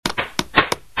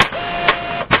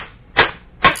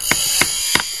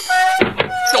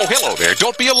Hello there.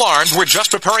 Don't be alarmed. We're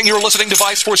just preparing your listening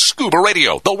device for Scuba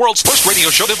Radio, the world's first radio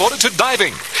show devoted to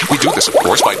diving. We do this, of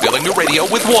course, by filling the radio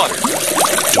with water.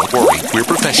 Don't worry, we're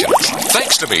professionals.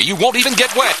 Thanks to me, you won't even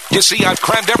get wet. You see, I've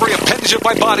crammed every appendage of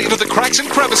my body into the cracks and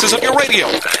crevices of your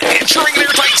radio, ensuring an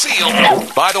airtight seal.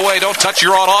 By the way, don't touch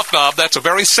your on-off knob. That's a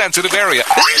very sensitive area.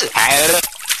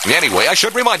 Anyway, I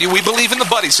should remind you, we believe in the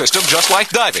buddy system just like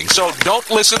diving, so don't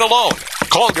listen alone.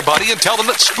 Call your buddy and tell them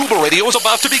that Scuba Radio is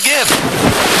about to begin.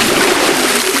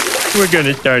 We're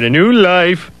gonna start a new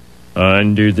life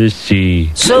under the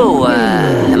sea. So,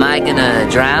 am I gonna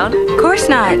drown? Of course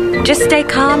not. Just stay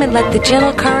calm and let the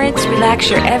gentle currents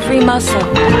relax your every muscle.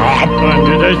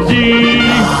 Under the sea.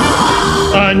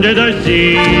 Under the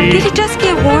sea. Did it just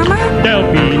get warmer?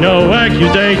 There'll be no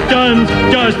accusations,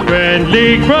 just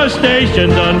friendly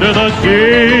crustaceans under the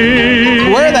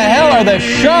sea. Where the hell are the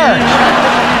sharks?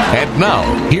 And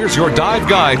now, here's your dive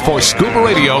guide for Scuba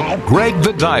Radio, Greg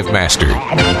the Dive Master.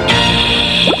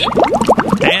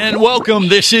 And welcome.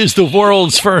 This is the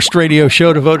world's first radio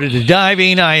show devoted to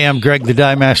diving. I am Greg the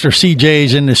Dive Master.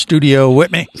 CJ's in the studio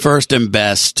with me. First and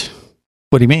best.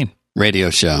 What do you mean? Radio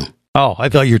show. Oh, I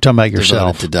thought you were talking about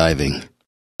yourself. Devoted to diving.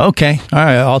 Okay. All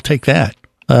right. I'll take that.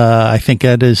 I think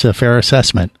that is a fair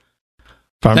assessment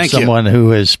from someone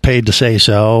who is paid to say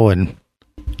so. And,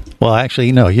 well,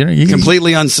 actually, no. You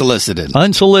completely unsolicited.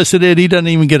 Unsolicited. He doesn't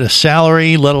even get a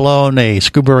salary, let alone a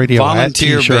Scuba Radio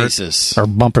volunteer t-shirt basis or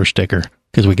bumper sticker,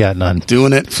 because we got none.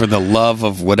 Doing it for the love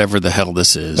of whatever the hell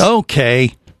this is.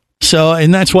 Okay. So,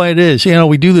 and that's why it is. You know,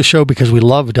 we do the show because we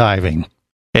love diving.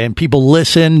 And people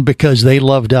listen because they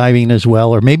love diving as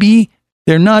well. Or maybe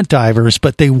they're not divers,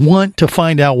 but they want to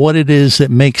find out what it is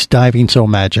that makes diving so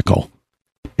magical.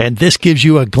 And this gives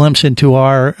you a glimpse into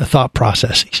our thought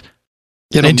processes.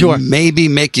 It'll maybe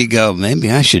make you go,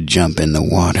 maybe I should jump in the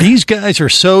water. These guys are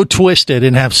so twisted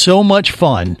and have so much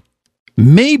fun.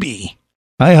 Maybe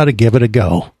I ought to give it a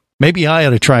go. Maybe I ought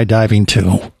to try diving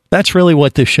too. That's really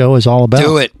what this show is all about.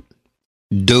 Do it.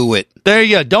 Do it. There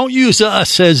you go. Don't use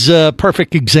us as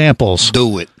perfect examples.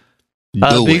 Do it.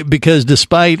 Do it. Because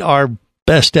despite our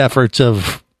best efforts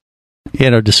of,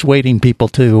 dissuading people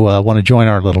to want to join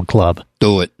our little club.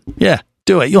 Do it. Yeah,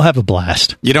 do it. You'll have a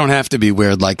blast. You don't have to be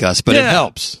weird like us, but it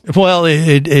helps. Well,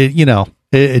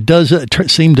 it does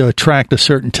seem to attract a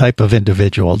certain type of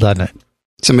individual, doesn't it?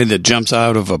 Somebody that jumps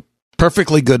out of a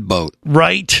perfectly good boat.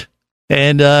 Right.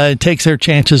 And takes their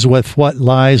chances with what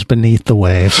lies beneath the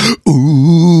waves.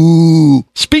 Ooh.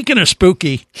 Speaking of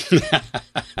spooky,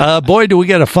 boy, do we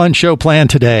got a fun show planned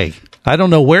today. I don't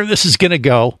know where this is going to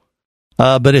go,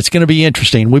 but it's going to be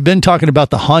interesting. We've been talking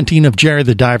about the haunting of Jerry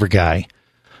the Diver Guy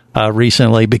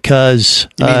recently because...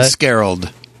 You mean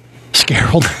Scarrold.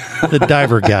 Scarrold, the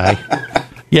diver guy.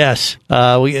 Yes.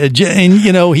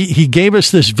 He gave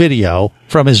us this video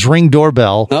from his Ring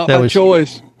doorbell. Not by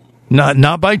choice.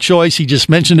 Not by choice. He just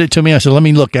mentioned it to me. I said, let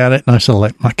me look at it. And I said,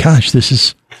 my gosh, this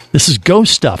is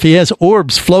ghost stuff. He has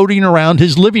orbs floating around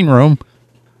his living room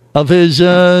of his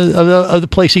of the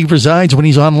place he resides when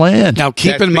he's on land. Now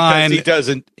keep in mind he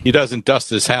doesn't dust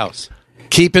his house.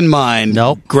 Keep in mind,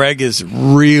 Greg is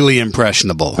really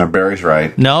impressionable. Barry's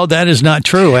right. No, that is not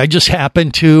true. I just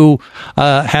happen to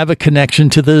have a connection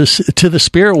to the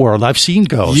spirit world. I've seen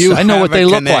ghosts. I know what they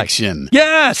look like.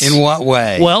 Yes. In what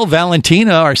way? Well,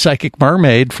 Valentina, our psychic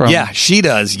mermaid from... Yeah, she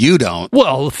does. You don't.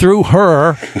 Well, through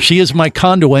her, she is my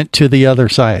conduit to the other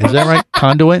side. Is that right?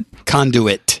 Conduit?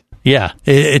 Conduit. Yeah.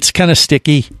 It's kind of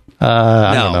sticky.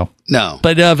 I don't know. No.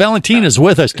 But Valentina's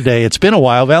with us today. It's been a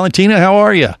while. Valentina, how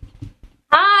are you?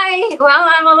 Hi. Well,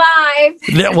 I'm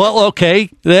alive. Well, okay.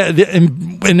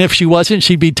 And if she wasn't,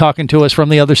 she'd be talking to us from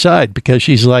the other side because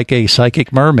she's like a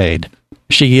psychic mermaid.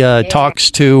 She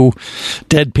talks to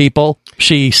dead people.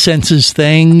 She senses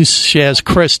things. She has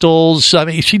crystals. I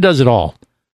mean, she does it all.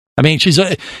 I mean, she's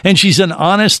an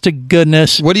honest to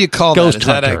goodness. What do you call that? Is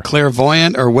hunter. That a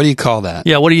clairvoyant, or what do you call that?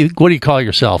 Yeah. What do you call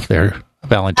yourself there,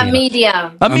 Valentina? A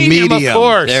medium. A medium, of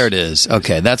course. There it is.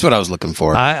 Okay, that's what I was looking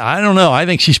for. I don't know. I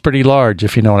think she's pretty large,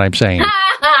 if you know what I'm saying.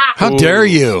 How dare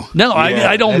you? No,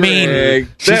 I don't mean...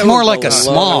 She's more like a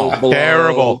small.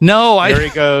 Terrible. No, There he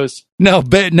goes. No,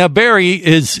 now Barry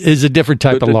is a different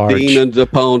type of large. Demons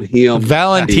upon him.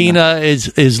 Valentina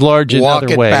is large in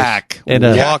other ways.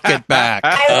 Walk it back.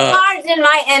 I'm large in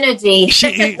my energy.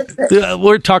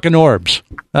 We're talking orbs.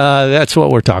 That's what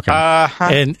we're talking.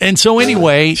 And so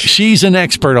anyway, she's an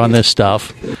expert on this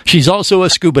stuff. She's also a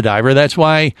scuba diver. That's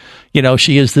why,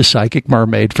 she is the psychic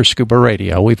mermaid for Scuba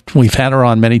Radio. We've had her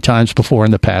on many times before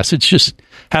in the past. It's just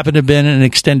happened to have been an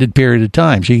extended period of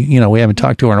time. We haven't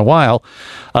talked to her in a while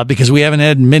because we haven't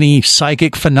had many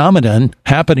psychic phenomenon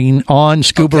happening on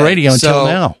Scuba Radio until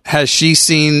now. Has she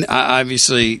seen,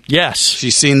 obviously? Yes.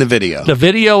 She's seen the video. The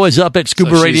video is up at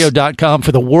scubaradio.com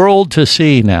for the world to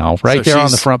see now, right there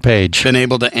on the front page. Been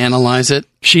able to analyze it?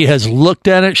 She has looked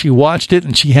at it, she watched it,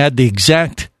 and she had the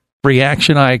exact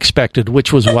reaction I expected,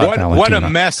 which was Valentina? What a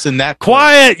mess in that.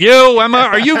 Quiet, you, Emma.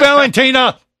 Are you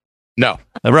Valentina? No.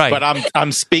 Right. But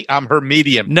I'm her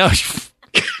medium. No,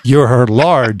 you're her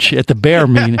large at the bare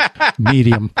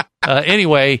medium.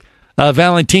 Anyway,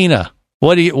 Valentina,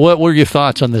 what were your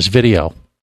thoughts on this video?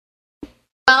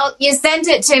 Well, you sent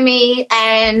it to me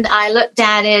and I looked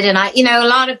at it, and a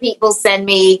lot of people send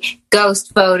me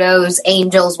ghost photos,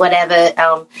 angels, whatever,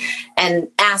 and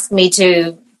ask me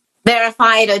to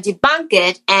verify it or debunk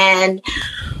it. And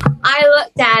I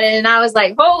looked at it and I was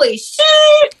like, holy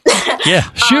shit.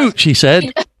 Yeah, shoot, she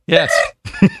said. Yes.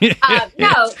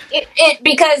 No,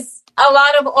 because a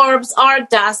lot of orbs are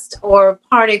dust or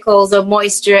particles of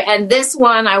moisture. And this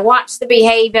one, I watched the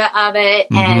behavior of it,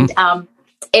 and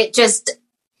it just,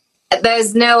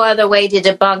 there's no other way to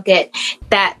debunk it.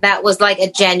 That was like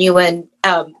a genuine,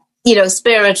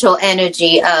 spiritual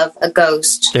energy of a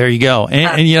ghost. There you go.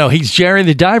 And he's Jerry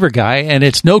the Diver Guy, and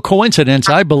it's no coincidence,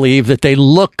 I believe, that they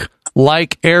look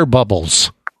like air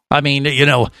bubbles. I mean,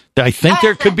 I think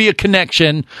there could be a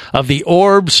connection of the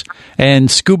orbs and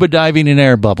scuba diving in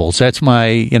air bubbles. That's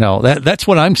my, that's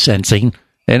what I'm sensing.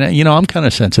 And, I'm kind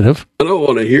of sensitive. I don't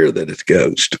want to hear that it's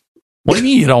ghost. What do you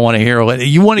mean you don't want to hear it?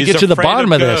 You want to get to the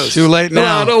bottom of this. Too late now. No,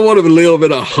 I don't want to live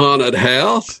in a haunted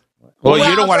house. Well,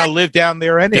 you don't want to live down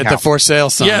there anyhow. Get the for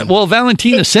sale sign. Yeah, well,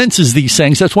 Valentina senses these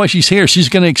things. That's why she's here. She's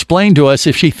going to explain to us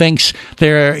if she thinks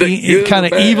they're kind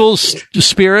of evil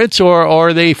spirits or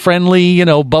are they friendly,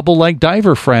 bubble-like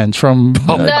diver friends from...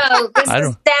 No, this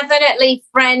is definitely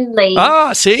friendly.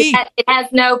 Ah, see? It has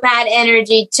no bad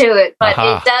energy to it, but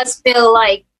it does feel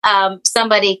like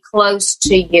somebody close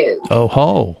to you.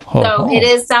 So it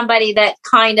is somebody that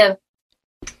kind of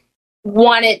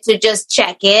wanted to just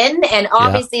check in, and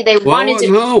obviously they wanted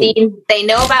to be seen. They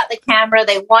know about the camera.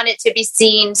 They want it to be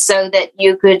seen so that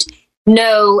you could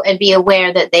know and be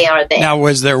aware that they are there. Now,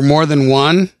 was there more than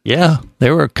one? Yeah,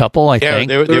 there were a couple, I think.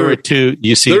 There were two.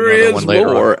 You see another one later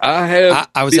more. on. I have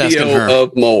I was asking her.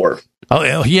 of more.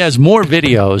 Oh, he has more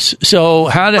videos. So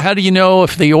how do you know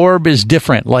if the orb is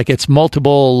different? Like it's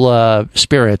multiple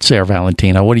spirits there,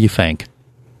 Valentina? What do you think?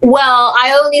 Well,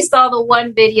 I only saw the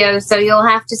one video, so you'll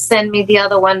have to send me the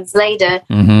other ones later.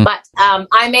 But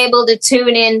I'm able to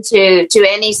tune into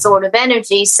any sort of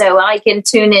energy, so I can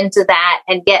tune into that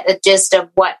and get a gist of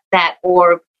what that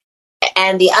orb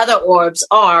and the other orbs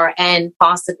are and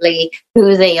possibly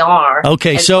who they are.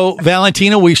 Okay, so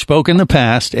Valentina, we've spoken in the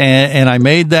past, and I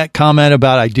made that comment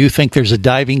about I do think there's a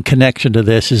diving connection to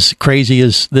this, as crazy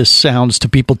as this sounds to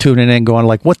people tuning in going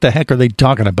like, what the heck are they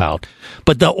talking about?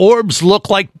 But the orbs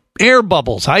look like air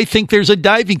bubbles. I think there's a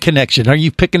diving connection. Are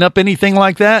you picking up anything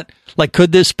like that? Like,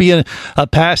 could this be a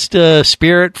past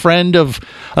spirit friend of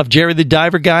Jerry the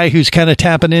Diver Guy who's kind of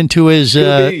tapping into his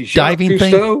diving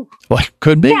thing? What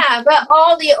could be? Yeah, but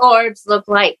all the orbs look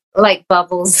like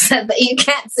bubbles. But you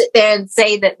can't sit there and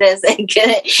say that there's a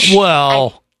good.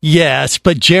 Well, yes,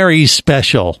 but Jerry's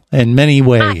special in many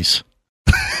ways.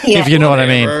 If you know what I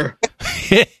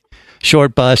mean.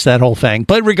 Short bus, that whole thing.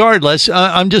 But regardless,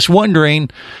 I'm just wondering,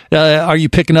 are you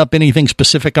picking up anything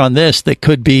specific on this that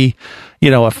could be,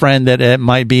 a friend that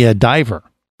might be a diver?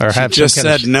 Or have just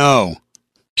said no.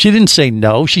 She didn't say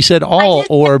no. She said all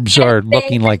orbs are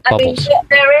looking like bubbles.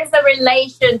 There is a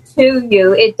relation to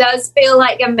you. It does feel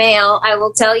like a male. I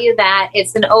will tell you that.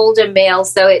 It's an older male,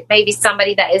 so it may be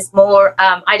somebody that is more,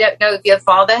 I don't know if your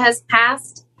father has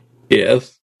passed.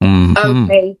 Yes. Mm-hmm.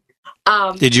 Okay.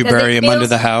 Did you bury him under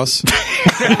the house?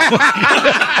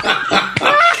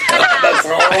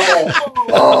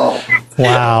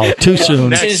 Wow, too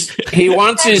soon. He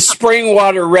wants his spring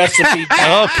water recipe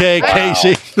back. Okay,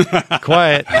 Casey.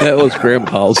 Quiet. That was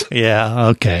Grandpa's. Yeah,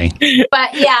 okay.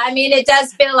 But yeah, I mean, it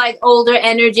does feel like older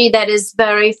energy that is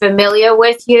very familiar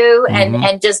with you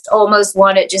and just almost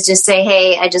wanted to just say,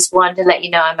 hey, I just wanted to let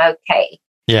you know I'm okay.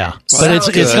 Yeah, but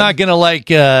it's not going to like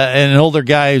an older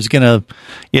guy who's going to,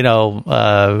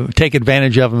 take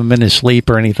advantage of him in his sleep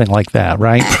or anything like that,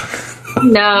 right?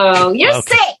 No, you're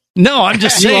sick. No, I'm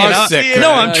just saying.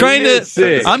 I'm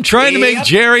trying to make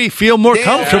Jerry feel more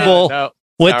comfortable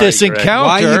with this encounter.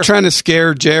 Why are you trying to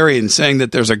scare Jerry and saying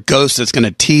that there's a ghost that's going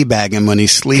to teabag him when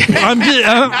he's sleeping?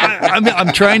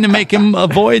 I'm trying to make him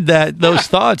avoid those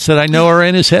thoughts that I know are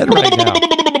in his head right now.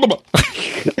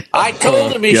 I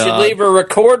told him he should leave a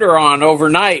recorder on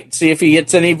overnight, see if he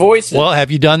gets any voices. Well, have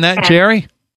you done that, Jerry?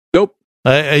 Nope.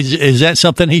 Is that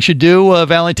something he should do,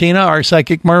 Valentina, our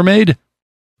psychic mermaid?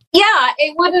 Yeah,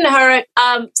 it wouldn't hurt.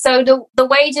 So the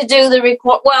way to do the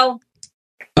record,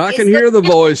 I can hear the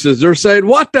voices. They're saying,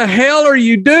 "What the hell are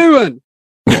you doing?"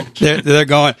 They're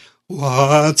going,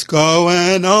 "What's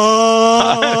going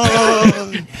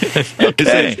on?"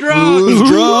 Okay. Who's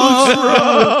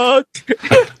drunk?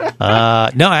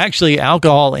 No, actually,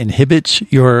 alcohol inhibits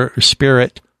your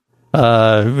spirit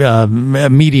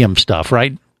medium stuff,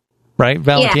 right? Right,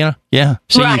 Valentina? Yeah.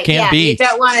 So right, you can't be. You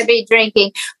don't want to be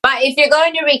drinking. But if you're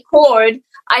going to record,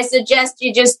 I suggest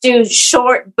you just do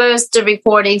short bursts of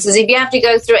recordings. Because if you have to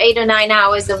go through 8 or 9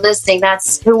 hours of listening,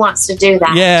 who wants to do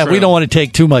that? Yeah, we don't want to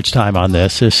take too much time on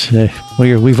this.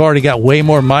 We've already got way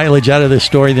more mileage out of this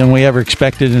story than we ever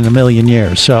expected in a million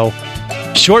years. So,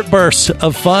 short bursts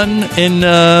of fun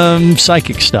in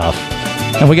psychic stuff.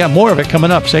 And we got more of it coming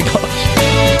up. Stay close.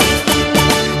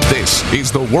 This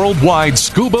is the Worldwide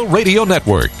Scuba Radio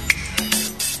Network.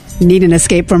 Need an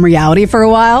escape from reality for a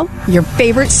while? Your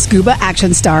favorite scuba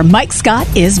action star, Mike Scott,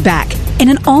 is back in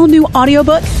an all-new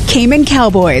audiobook, Cayman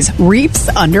Cowboys, Reefs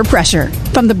Under Pressure.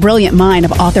 From the brilliant mind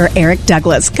of author Eric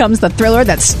Douglas comes the thriller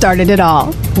that started it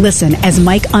all. Listen as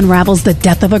Mike unravels the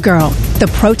death of a girl, the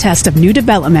protest of new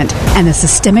development, and the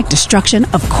systemic destruction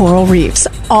of coral reefs,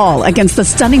 all against the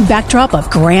stunning backdrop of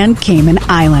Grand Cayman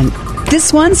Island.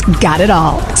 This one's got it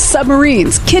all.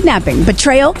 Submarines, kidnapping,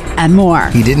 betrayal, and more.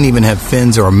 He didn't even have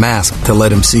fins or a mask to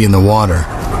let him see in the water.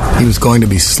 He was going to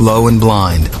be slow and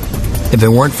blind. If it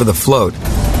weren't for the float,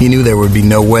 he knew there would be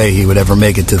no way he would ever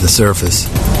make it to the surface.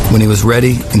 When he was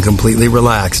ready and completely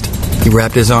relaxed, he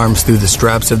wrapped his arms through the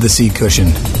straps of the seat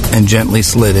cushion and gently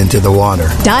slid into the water.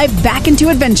 Dive back into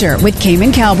adventure with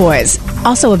Cayman Cowboys.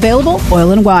 Also available,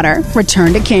 Oil and Water,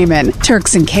 Return to Cayman,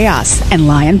 Turks and Chaos, and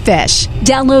Lionfish.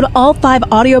 Download all 5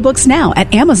 audiobooks now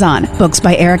at Amazon,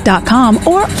 booksbyeric.com,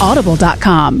 or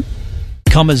audible.com.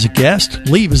 Come as a guest,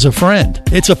 leave as a friend.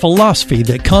 It's a philosophy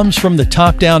that comes from the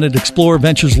top down at Explorer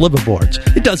Ventures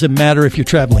liveaboards. It doesn't matter if you're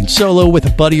traveling solo, with a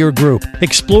buddy, or group.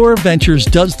 Explorer Ventures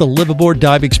does the liveaboard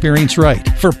dive experience right.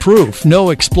 For proof,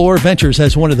 know Explorer Ventures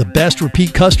has one of the best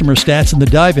repeat customer stats in the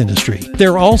dive industry.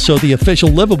 They're also the official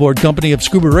liveaboard company of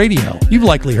Scuba Radio. You've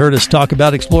likely heard us talk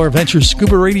about Explorer Ventures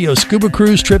Scuba Radio scuba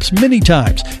cruise trips many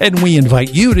times, and we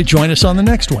invite you to join us on the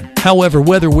next one. However,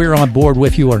 whether we're on board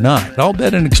with you or not, I'll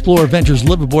bet an Explorer Ventures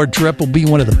liveaboard trip will be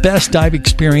one of the best dive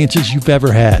experiences you've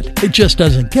ever had. It just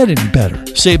doesn't get any better.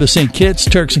 Saba St. Kitts,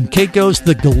 Turks and Caicos,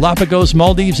 the Galapagos,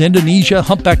 Maldives, Indonesia,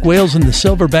 humpback whales, and the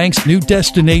Silver Banks, new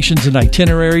destinations and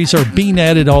itineraries are being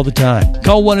added all the time.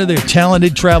 Call one of their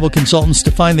talented travel consultants to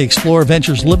find the Explorer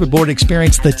Ventures liveaboard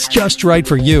experience that's just right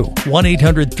for you.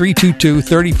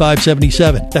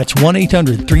 1-800-322-3577. That's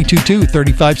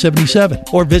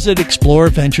 1-800-322-3577. Or visit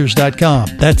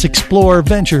explorerventures.com. That's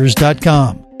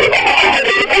explorerventures.com.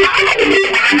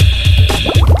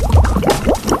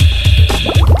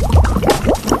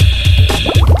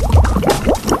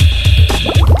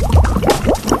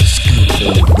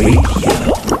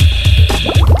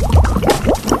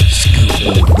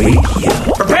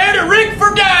 Prepare to rig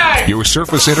for dive! Your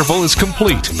surface interval is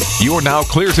complete. You're now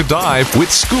clear to dive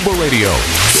with Scuba Radio.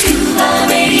 Scuba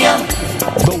Radio.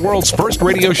 The world's first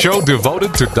radio show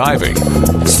devoted to diving.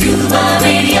 Scuba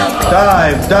Radio.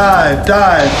 Dive, dive,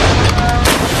 dive.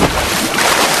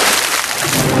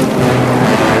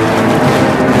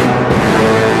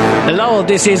 Hello,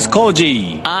 this is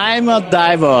Koji. I'm a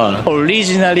diver,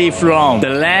 originally from the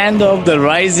land of the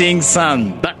rising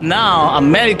sun. But now,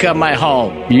 America, my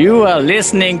home. You are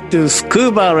listening to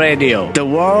Scuba Radio, the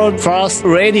world's first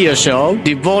radio show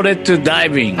devoted to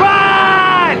diving.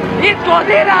 Run! It's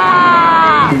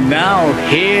Godzilla! Now,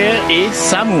 here is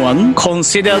someone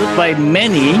considered by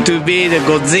many to be the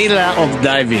Godzilla of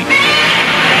diving.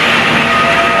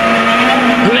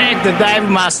 Greg the Dive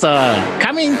Master,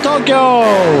 coming Tokyo!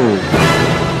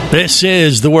 This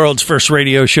is the world's first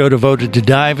radio show devoted to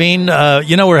diving.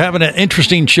 We're having an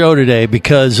interesting show today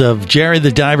because of Jerry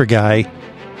the Diver Guy.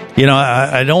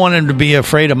 I don't want him to be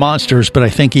afraid of monsters, but I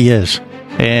think he is.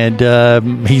 And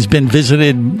he's been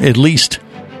visited, at least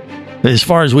as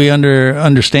far as we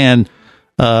understand,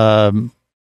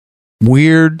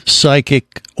 weird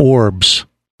psychic orbs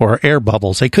or air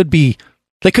bubbles. They could be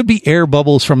air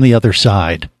bubbles from the other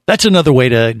side. That's another way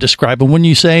to describe them. Wouldn't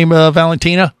you say,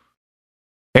 Valentina?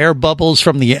 Air bubbles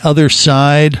from the other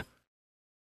side.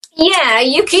 Yeah,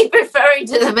 you keep referring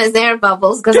to them as air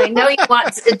bubbles because I know you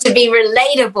want it to be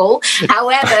relatable.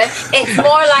 However, it's more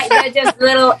like they're just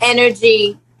little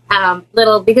energy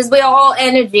little, because we're all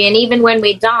energy, and even when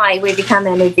we die, we become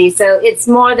energy. So it's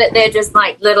more that they're just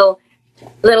like little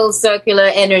circular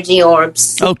energy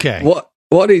orbs. Okay.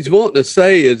 What he's wanting to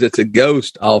say is it's a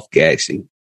ghost off-gassing.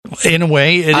 In a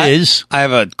way, it is. I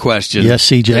have a question. Yes,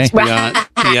 CJ.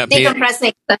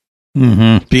 Decompressing.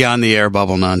 Mm-hmm. Beyond the air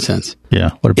bubble nonsense.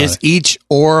 Yeah. What about Is each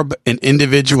orb an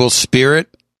individual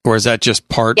spirit, or is that just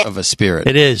part of a spirit?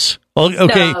 It is.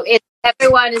 Okay. No,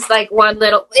 everyone is like one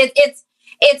little.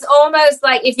 It's almost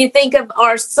like if you think of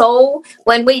our soul,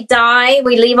 when we die,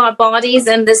 we leave our bodies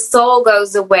and the soul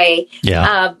goes away.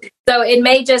 Yeah. So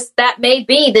that may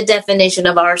be the definition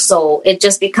of our soul. It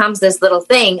just becomes this little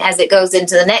thing as it goes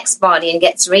into the next body and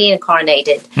gets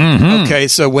reincarnated. Mm-hmm. Okay,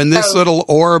 so when this little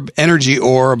energy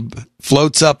orb,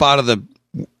 floats up out of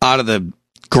the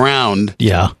ground,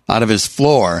 out of his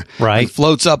floor, right, and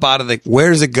floats up out of where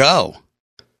does it go?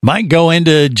 Might go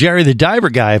into Jerry the Diver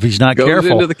Guy if he's not Goes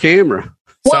careful. into the camera.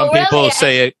 Some people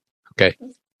say it. Okay.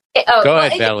 Go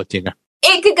ahead, Valentina.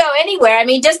 It could go anywhere. I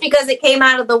mean, just because it came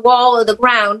out of the wall or the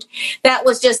ground, that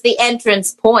was just the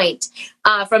entrance point.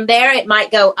 From there, it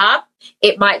might go up.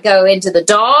 It might go into the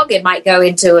dog. It might go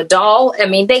into a doll. I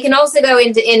mean, they can also go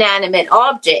into inanimate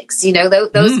objects. You know,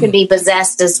 those can be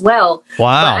possessed as well.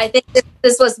 Wow. But I think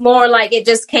this was more like it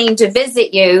just came to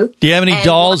visit you. Do you have any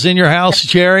dolls in your house,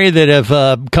 Jerry, that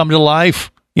have come to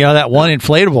life? You know, that one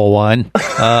inflatable one.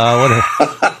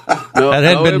 That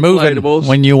hadn't been moving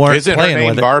when you weren't Isn't playing her name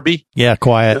with it. Barbie? Yeah,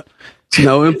 quiet.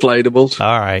 No inflatables.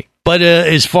 All right. But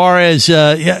as far as,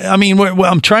 I mean,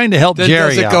 I'm trying to help Jerry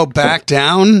Does it out. go back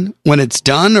down when it's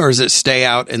done, or does it stay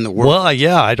out in the world? Well,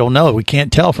 yeah, I don't know. We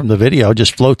can't tell from the video. It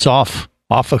just floats off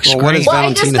a screen. What does Well,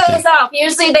 it just goes off.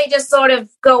 Usually they just sort of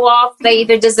go off. They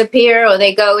either disappear or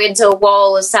they go into a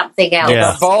wall or something else.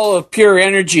 A ball of pure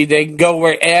energy. They can go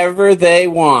wherever they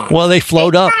want. Well, they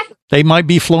float up. They might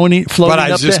be floating But I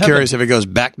up was to just heaven. curious if it goes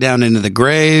back down into the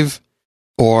grave,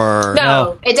 or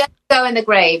No, it doesn't go in the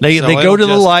grave. They go to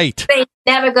the light. They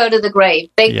never go to the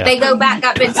grave. They go back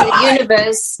up into the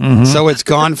universe. Mm-hmm. So it's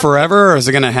gone forever, or is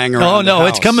it going to hang around? Oh, no,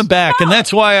 it's coming back. And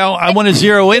that's why I want to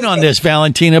zero in on this,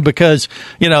 Valentina, because,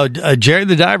 you know, Jerry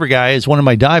the Diver Guy is one of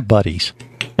my dive buddies.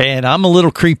 And I'm a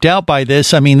little creeped out by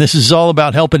this. I mean, this is all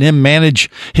about helping him manage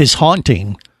his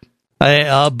haunting.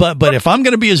 But if I'm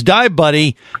going to be his dive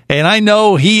buddy, and I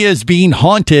know he is being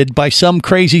haunted by some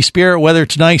crazy spirit, whether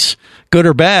it's nice, good,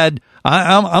 or bad,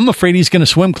 I'm afraid he's going to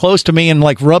swim close to me and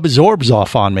like rub his orbs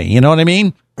off on me. You know what I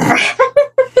mean? But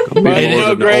you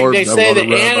know, Greg, they say that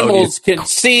animals can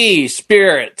see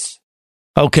spirits.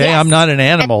 Okay, I'm not an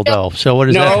animal though. So what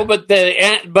is that? No,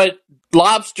 but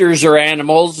lobsters are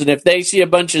animals, and if they see a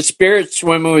bunch of spirits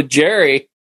swimming with Jerry,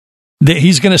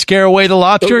 He's going to scare away the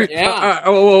lobster? Yeah.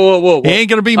 Whoa. He ain't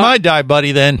going to be my dive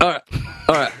buddy then. All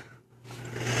right.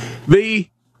 V,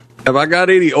 have I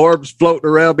got any orbs floating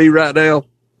around me right now?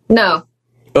 No.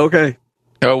 Okay.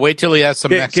 Oh, wait till he has some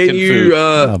Mexican can you, food.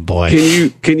 Oh boy.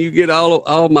 Can you get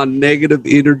all my negative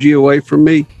energy away from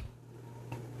me?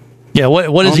 Yeah,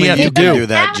 what does he have to do?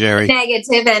 that, Jerry?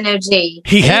 Negative energy.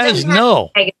 He has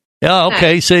no. Yeah,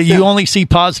 okay. So you only see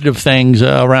positive things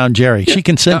around Jerry. She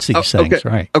can sense these things,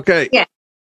 right? Okay. Yeah.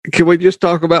 Can we just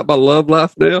talk about my love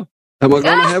life now? Am I going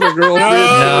to have a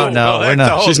girlfriend? No, we're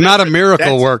not. She's not a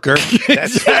miracle worker.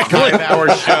 That's exactly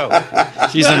our show.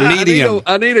 She's a medium.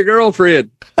 I need a girlfriend.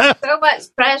 So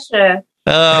much pressure.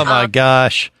 Oh my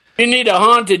gosh. you need a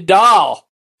haunted doll.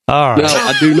 All right. No,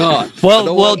 I do not.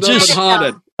 Well, just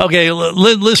haunted. Okay.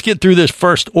 Let's get through this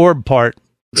first orb part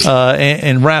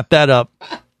and wrap that up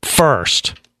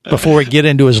first before we get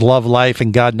into his love life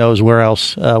and God knows where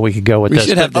else we could go with this. We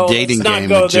should have the dating let's game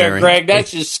not go with there, Jerry. Greg.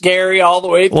 That's just scary all the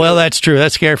way through. Well, that's true.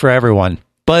 That's scary for everyone.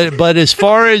 But as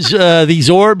far as these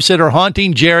orbs that are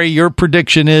haunting Jerry, your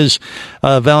prediction is,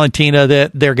 Valentina,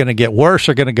 that they're going to get worse,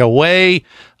 they're going to go away.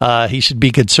 He should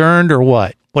be concerned, or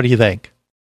what? What do you think?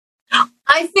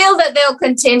 I feel that they'll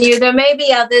continue. There may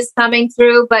be others coming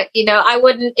through, but, I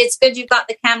wouldn't. It's good you've got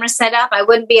the camera set up. I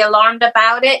wouldn't be alarmed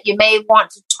about it. You may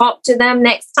want to talk to them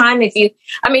next time you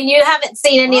haven't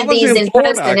seen any of these in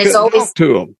person. It's always talk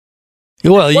to them.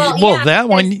 Well, that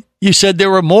one, you said there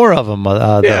were more of them,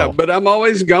 yeah, though. but I'm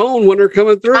always gone when they're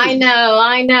coming through. I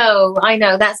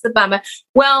know. That's the bummer.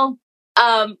 Well,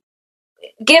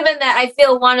 given that I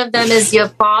feel one of them is your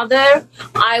father,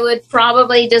 I would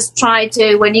probably just try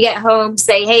to, when you get home,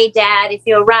 say, "Hey, Dad, if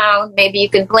you're around, maybe you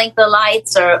can blink the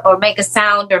lights or make a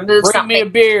sound or move Bring something." me a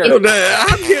beer. I'm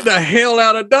getting the hell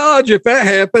out of Dodge if that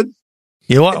happens.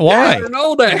 Why? I don't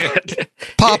know that.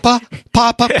 Papa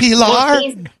Pilar.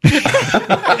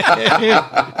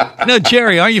 No,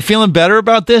 Jerry, aren't you feeling better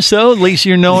about this, though? At least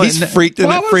you're knowing. He's freaking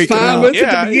Well, I was fine with it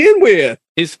to begin with.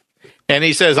 And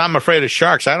he says, I'm afraid of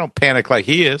sharks. I don't panic like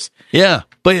he is. Yeah.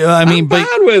 But I mean, I'm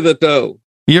fine with it, though.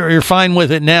 You're fine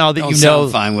with it now that Don't you know.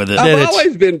 sound fine with it. I've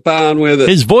always been fine with it.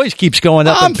 His voice keeps going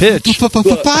up in pitch. Fine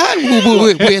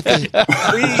with it.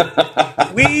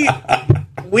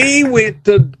 We went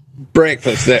to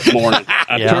breakfast that morning.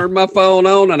 I turned my phone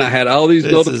on and I had all these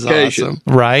notifications. Awesome.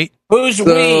 Right. Who's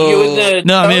we? You and the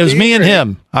No, I mean, it was me and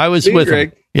him. I was with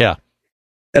him. Yeah.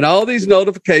 And all these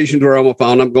notifications were on my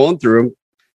phone. I'm going through them.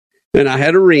 And I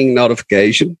had a ring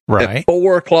notification at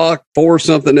 4 o'clock, 4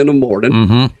 something in the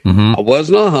morning. I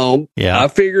wasn't home. Yeah. I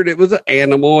figured it was an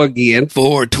animal again.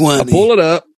 4:20. I pull it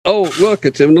up. Oh, look,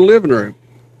 it's in the living room.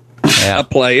 Yeah. I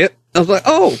play it. I was like,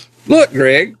 oh, look,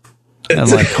 Greg. I'm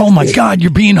like, oh my God,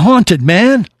 you're being haunted,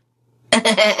 man. Freaky.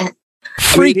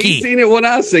 I mean, he seen it when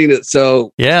I seen it,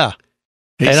 so. Yeah.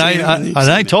 And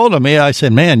I told him, I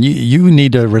said, man, you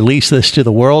need to release this to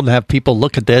the world and have people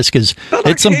look at this because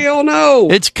hell no.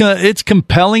 It's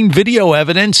compelling video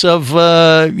evidence of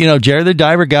Jerry the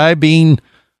Diver guy being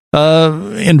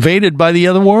invaded by the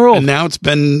other world. And now it's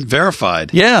been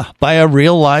verified. Yeah, by a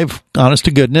real live, honest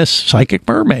to goodness psychic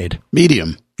mermaid.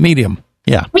 Medium.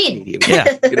 Yeah. Medium. Yeah.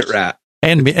 Get it right.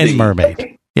 And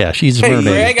mermaid. Yeah, she's a mermaid.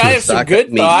 Greg, I have some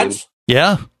good thoughts.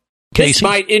 Yeah. This Casey?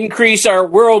 might increase our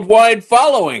worldwide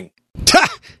following. No,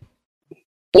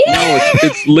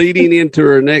 it's leading into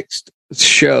our next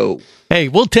show. Hey,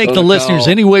 we'll take the listeners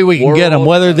any way we can get them,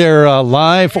 whether they're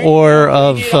live or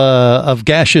of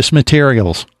gaseous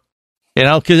materials. You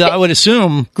know, because I would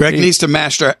assume Greg needs to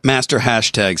master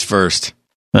hashtags first.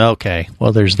 Okay,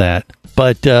 well, there's that.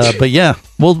 But yeah,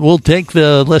 we'll take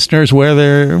the listeners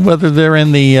whether they're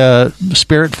in the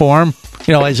spirit form,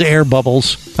 as air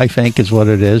bubbles, I think is what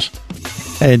it is,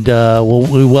 and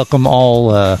we welcome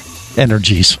all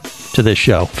energies to this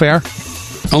show. Fair?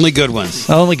 Only good ones.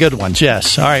 Only good ones.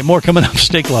 Yes. All right. More coming up.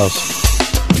 Stay close.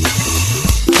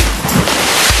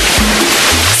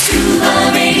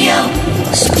 Scuba Radio.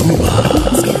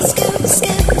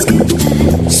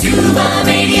 Scuba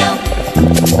Radio.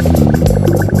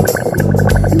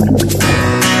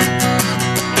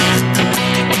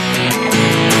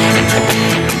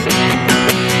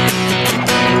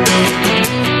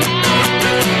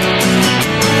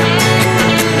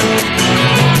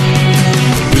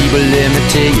 Let me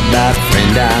tell you about a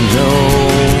friend I know.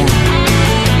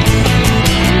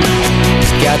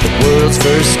 He's got the world's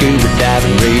first scuba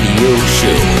diving radio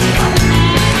show.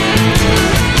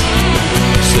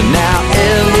 So now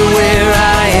everywhere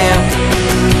I am,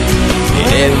 and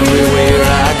everywhere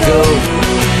I go,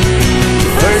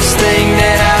 the first thing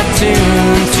that I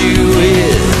tune to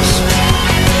is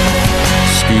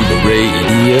Scuba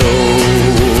Radio.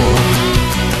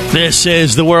 This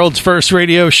is the world's first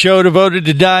radio show devoted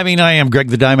to diving. I am Greg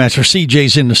the Dive Master.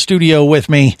 CJ's in the studio with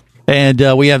me, and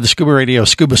we have the Scuba Radio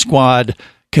Scuba Squad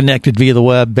connected via the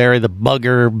web. Barry the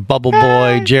Bugger, Bubble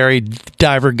Boy, Jerry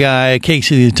Diver Guy,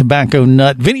 Casey the Tobacco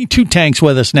Nut, Vinny Two Tanks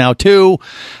with us now too,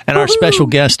 and our special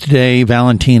guest today,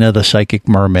 Valentina the Psychic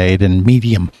Mermaid and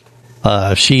Medium.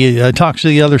 She talks to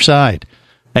the other side,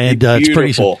 and it's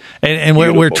pretty. And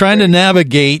we're trying to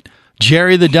navigate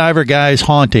Jerry the Diver Guy's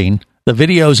haunting. The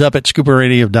video's up at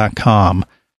scubaradio.com.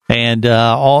 And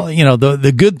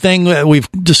the good thing that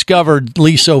we've discovered, at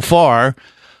least so far,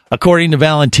 according to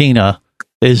Valentina,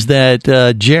 is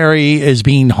that Jerry is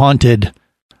being haunted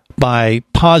by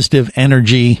positive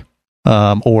energy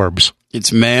orbs.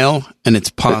 It's male and it's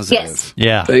positive. Yes.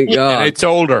 Yeah. Thank God. And it's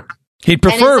older. He'd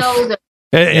prefer.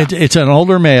 It's an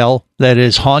older male that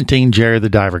is haunting Jerry the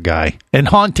Diver Guy. And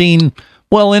haunting,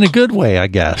 well, in a good way, I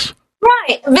guess.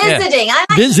 Right, visiting. Yeah.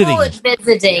 I like to call it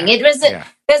visiting. There's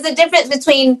a difference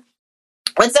between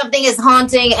when something is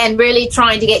haunting and really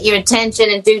trying to get your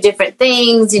attention and do different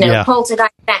things,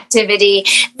 poltergeist activity.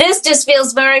 This just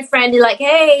feels very friendly, like,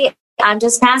 hey, I'm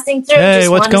just passing through. Hey, just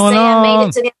what's going on? I made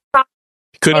it to the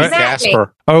Couldn't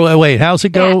Casper. Oh, wait, how's it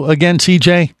go again,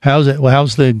 CJ? How's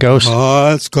the ghost?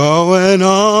 What's going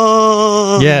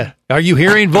on? Yeah. Are you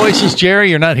hearing voices, Jerry?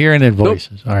 You're not hearing any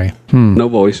voices. Nope. All right. No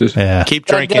voices. Yeah. Keep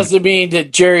drinking. That doesn't mean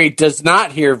that Jerry does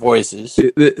not hear voices.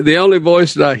 The only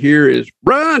voice that I hear is,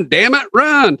 run, damn it,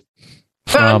 run.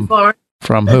 From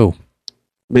who?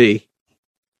 Me.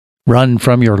 Run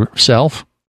from yourself?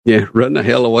 Yeah, run the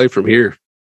hell away from here.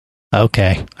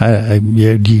 Okay. Do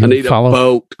you I need follow? a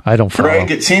boat. I don't follow. Greg,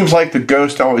 it seems like the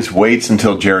ghost always waits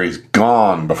until Jerry's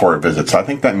gone before it visits. I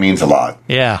think that means a lot.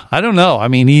 Yeah, I don't know. I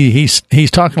mean, he's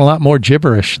talking a lot more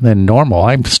gibberish than normal.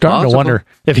 I'm starting to wonder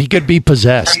if he could be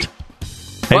possessed.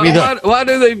 Why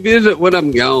do they visit when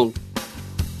I'm gone?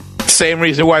 Same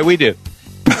reason why we do.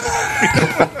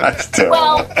 That's terrible.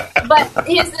 Well, but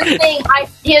here's the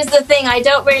thing. I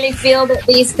don't really feel that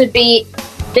these could be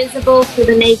visible to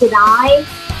the naked eye.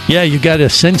 Yeah, you got to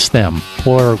sense them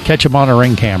or catch them on a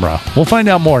ring camera. We'll find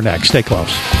out more next. Stay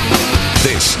close.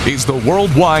 This is the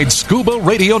Worldwide Scuba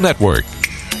Radio Network.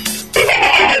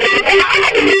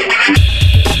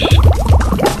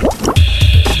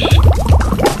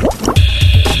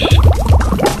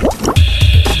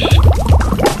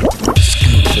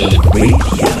 Scuba Radio.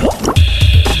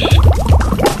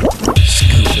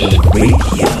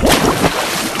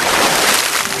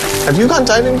 Have you gone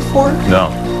diving before? No.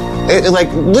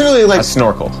 Literally I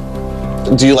snorkeled.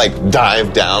 Do you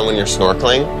dive down when you're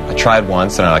snorkeling? I tried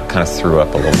once and I kind of threw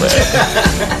up a little bit.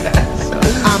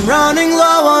 I'm running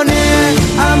low on air.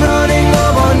 I'm running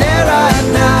low on air right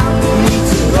now. Need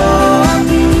to go up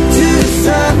to the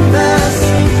surface.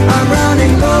 I'm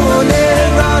running low on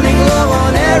air, running low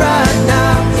on air right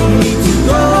now. Need to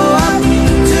go up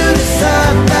to the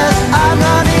surface. I'm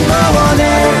running low on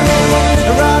air,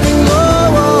 running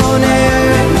low on air.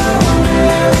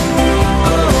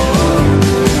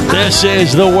 This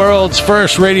is the world's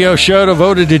first radio show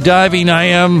devoted to diving. I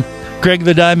am Greg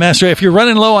the Dive Master. If you're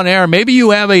running low on air, maybe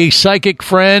you have a psychic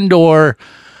friend or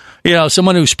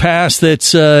someone who's passed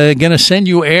that's going to send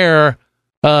you air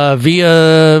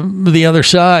via the other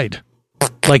side,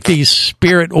 like these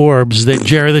spirit orbs that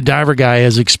Jerry the Diver Guy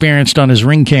has experienced on his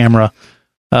ring camera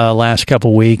last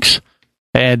couple weeks,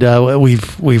 and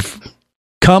we've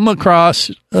come across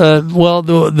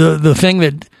the thing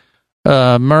that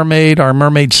our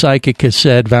mermaid psychic has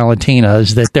said, Valentina,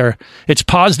 is that it's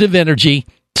positive energy.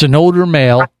 It's an older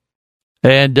male,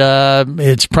 and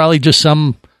it's probably just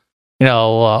some,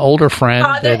 older friend.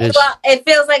 It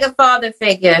feels like a father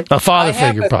figure. A father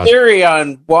figure. I have a theory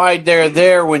on why they're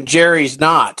there when Jerry's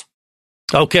not.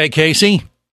 Okay, Casey?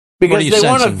 Because they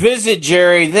want to visit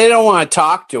Jerry. They don't want to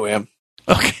talk to him.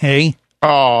 Okay.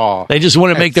 Oh. They just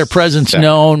want to make their presence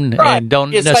known and don't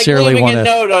necessarily want to. It's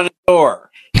like leaving a note on the door.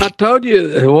 I told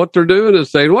you what they're doing is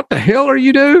saying, "What the hell are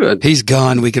you doing?" He's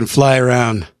gone. We can fly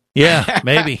around. Yeah,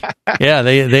 maybe. Yeah,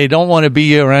 they don't want to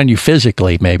be around you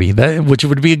physically, maybe, which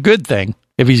would be a good thing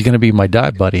if he's going to be my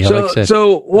dive buddy.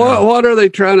 So what are they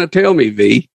trying to tell me,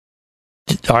 V?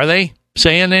 Are they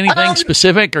saying anything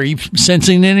specific? Are you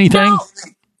sensing anything? No,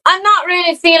 I'm not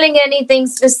really feeling anything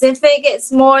specific.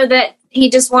 It's more that he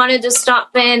just wanted to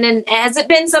stop in. And has it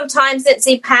been some time since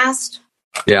he passed?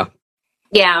 Yeah.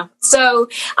 Yeah. So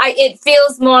it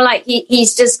feels more like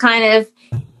he's just kind of,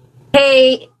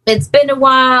 hey, it's been a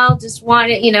while. Just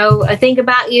wanted, I think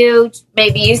about you.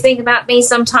 Maybe you think about me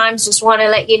sometimes. Just want to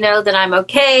let you know that I'm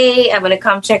okay. I'm going to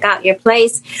come check out your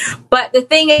place. But the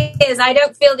thing is, I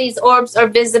don't feel these orbs are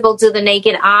visible to the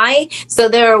naked eye. So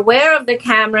they're aware of the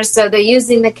cameras. So they're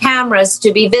using the cameras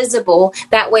to be visible.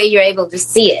 That way you're able to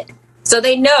see it. So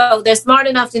they know, they're smart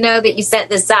enough to know that you set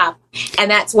this up. And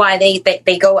that's why they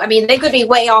go, I mean, they could be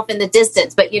way off in the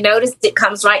distance, but you notice it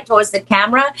comes right towards the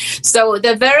camera. So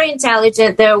they're very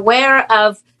intelligent. They're aware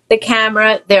of the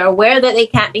camera. They're aware that they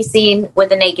can't be seen with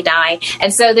the naked eye.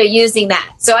 And so they're using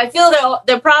that. So I feel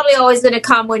they're probably always going to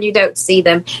come when you don't see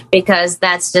them, because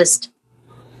that's just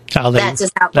how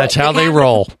they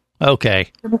roll. Okay.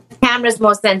 The camera's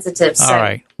more sensitive. So. All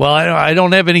right. Well, I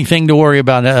don't have anything to worry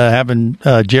about having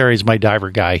Jerry as my diver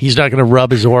guy. He's not going to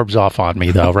rub his orbs off on me,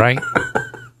 though, right?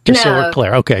 Just so we're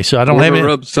clear. Okay, so I don't have any.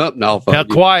 Rub something off. Now,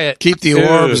 quiet. Keep the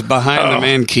orbs behind the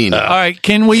mankini. All right.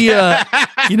 Can we?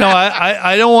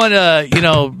 I don't want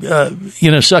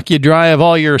to, suck you dry of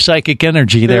all your psychic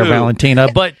energy there,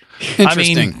 Valentina. But I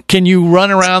mean, can you run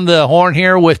around the horn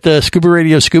here with the Scuba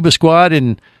Radio Scuba Squad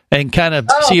and kind of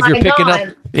see if you're picking up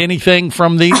anything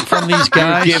from these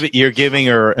guys? You're giving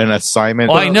her an assignment.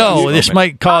 Well, I know this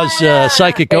might cause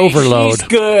psychic overload. She's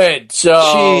good,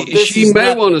 so she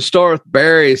may want to start with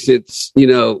Barry, since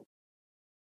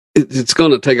it's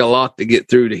going to take a lot to get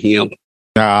through to him.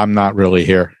 No, I'm not really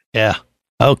here. Yeah.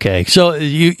 Okay. So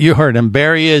you heard him.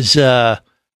 Barry is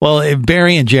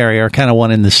Barry and Jerry are kind of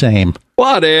one and the same.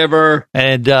 Whatever.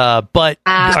 And but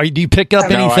do you pick up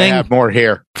anything? I have more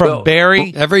here from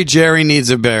Barry. Every Jerry needs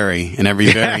a Barry, and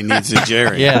every Barry needs a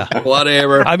Jerry. Yeah,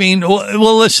 whatever. I mean,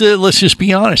 well, let's just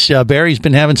be honest. Barry's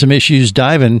been having some issues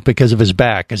diving because of his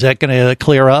back. Is that going to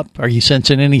clear up? Are you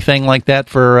sensing anything like that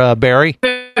for Barry?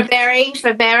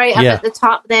 For Barry, up at the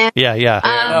top there.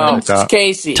 Yeah. It's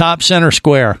Casey. Top center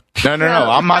square. No.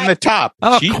 I'm on the top.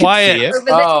 Oh, quiet.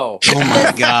 Oh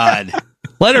my God.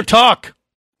 Let her talk.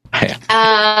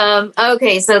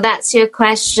 Okay, so that's your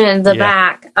question. The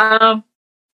back.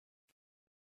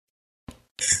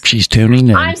 She's tuning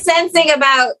in. I'm sensing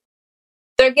about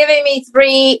they're giving me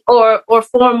 3 or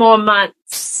 4 more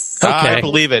months. Okay. I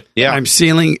believe it. Yeah. I'm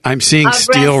seeing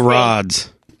steel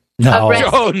rods. No.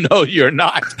 Oh, no, you're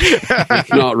not.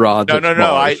 Not rods.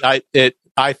 No.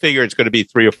 I figure it's going to be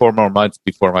 3 or 4 more months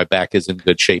before my back is in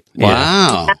good shape.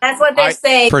 Wow. That's what they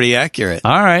say. Pretty accurate.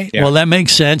 All right. Yeah. Well, that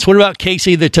makes sense. What about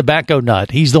Casey the tobacco nut?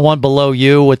 He's the one below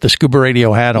you with the Scuba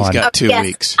Radio hat on. He's got 2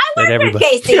 weeks. I worked with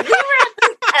Casey. We were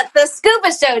at the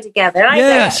Scuba Show together.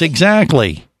 Yes,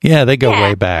 exactly. Yeah, they go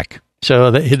way back.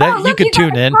 So you could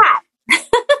tune in.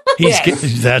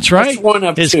 That's right.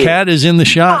 His cat is in the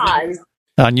shot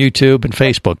on YouTube and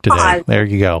Facebook today. There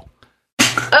you go.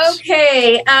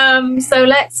 Okay, so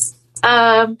let's...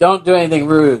 Don't do anything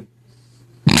rude.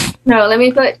 No, let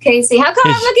me put Casey. How come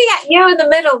I'm looking at you in the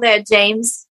middle there,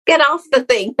 James? Get off the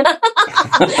thing.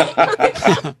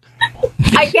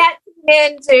 I get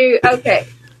into... Okay.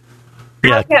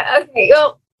 Yeah. Okay,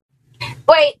 well...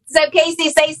 Wait, so Casey,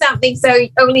 say something so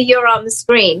only you're on the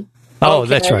screen. Oh,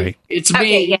 that's right. It's me.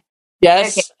 Okay, yeah.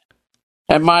 Yes. Okay.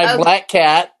 And my black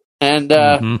cat. And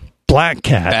black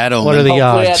cat. hopefully What are the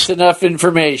odds? that's enough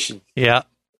information. Yeah.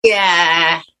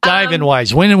 Yeah. Diving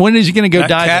wise, when is he going to go That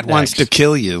diving? cat wants to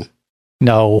kill you.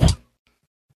 No.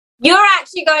 You're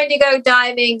actually going to go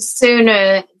diving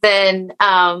sooner than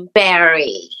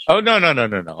Barry. Oh, no.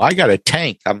 I got a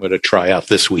tank I'm going to try out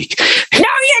this week. No,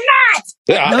 you're not!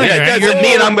 It doesn't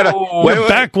mean I'm going to... Your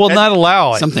back will not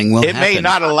allow it. Something will It happen. may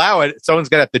not allow it. Someone's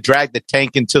going to have to drag the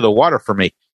tank into the water for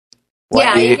me.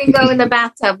 Yeah, you can go in the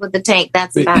bathtub with the tank.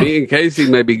 That's about it. Me and Casey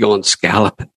may be going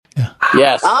scalloping.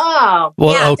 Yes. Oh.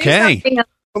 Well, yeah, okay. do something a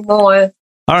little more.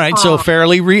 All right, so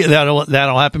fairly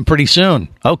that'll happen pretty soon.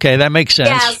 Okay, that makes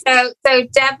sense. Yeah, so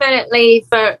definitely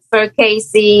for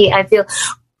Casey, I feel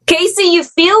Casey, you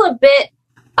feel a bit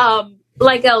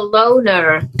like a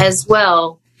loner as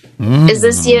well. Is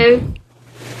this you?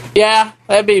 Yeah,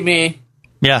 that'd be me.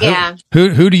 Yeah. Yeah.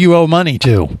 Who do you owe money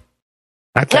to?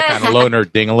 That's that kind of loner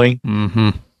dingling. Mm-hmm.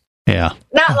 Yeah.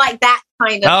 Not like that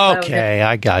kind of Okay,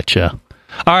 I gotcha.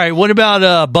 All right, what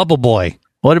about Bubble Boy?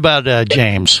 What about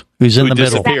James, who's in the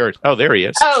middle? Disappeared. Oh, there he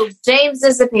is. Oh, James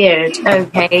disappeared.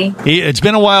 Okay. It's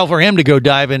been a while for him to go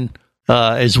diving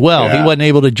as well. Yeah. He wasn't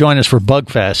able to join us for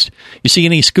Bugfest. You see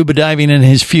any scuba diving in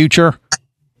his future?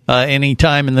 Any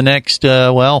time in the next?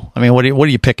 What are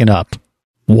you picking up,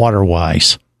 water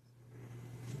wise?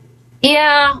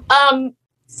 Yeah.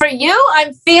 For you,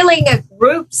 I'm feeling a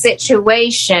group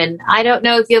situation. I don't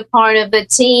know if you're part of a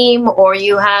team or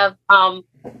you have,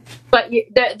 but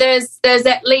there's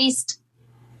at least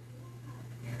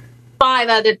 5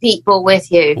 other people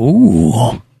with you.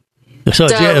 Ooh. So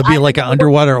it'll be like an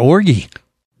underwater orgy.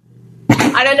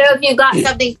 I don't know if you've got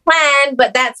something planned,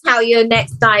 but that's how your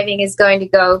next diving is going to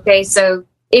go. Okay, so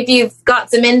if you've got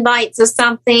some invites or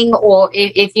something, or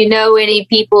if you know any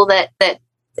people that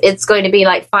it's going to be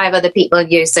like 5 other people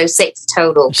and you, so 6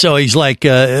 total. So he's like,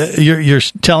 you're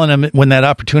telling him when that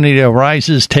opportunity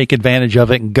arises, take advantage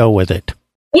of it and go with it.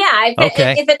 Yeah,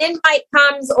 if an invite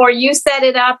comes or you set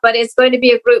it up, but it's going to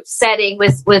be a group setting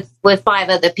with 5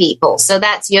 other people. So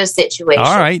that's your situation.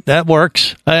 All right, that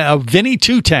works. Vinny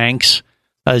Two Tanks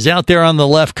is out there on the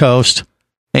left coast,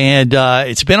 and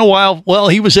it's been a while. Well,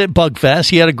 he was at Bugfest.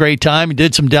 He had a great time. He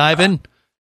did some diving.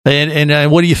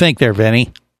 And what do you think there,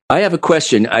 Vinny? I have a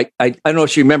question. I don't know if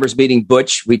she remembers meeting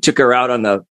Butch. We took her out on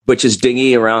the Butch's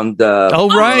dinghy around. Oh,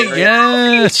 right.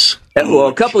 Yes. Well,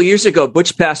 a couple of years ago,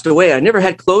 Butch passed away. I never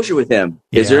had closure with him.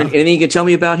 Is there anything you can tell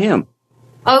me about him?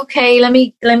 Okay, let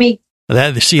me.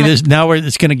 This now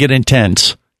it's going to get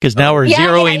intense because now we're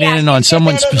zeroing in on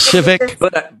someone specific.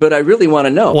 But I really want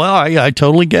to know. Well, I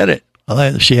totally get it.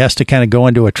 She has to kind of go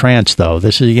into a trance, though.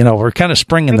 This is, we're kind of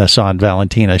springing this on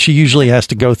Valentina. She usually has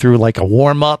to go through like a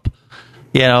warm up,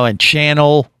 and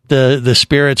channel the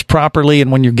spirits properly.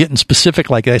 And when you're getting specific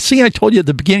like that, see, I told you at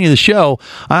the beginning of the show,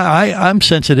 I'm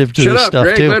sensitive to this stuff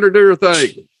Greg, too. Let her do her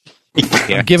thing.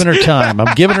 I'm giving her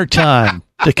time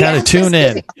to kind of tune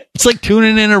in. It's like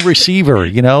tuning in a receiver,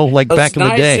 like back in the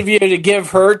day. It's nice of you to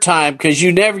give her time because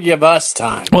you never give us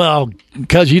time. Well,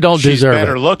 because you don't deserve it. She's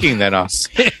better looking than us.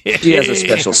 She has a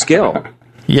special skill.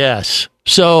 Yes.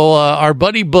 So our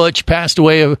buddy Butch passed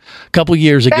away a couple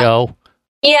years ago.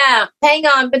 Yeah, hang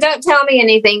on, but don't tell me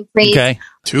anything, please. Okay.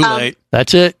 Too late.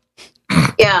 That's it.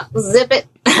 Yeah, zip it.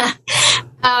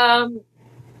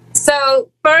 So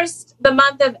first, the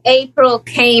month of April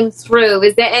came through.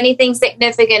 Is there anything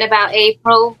significant about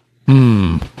April?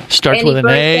 Starts with an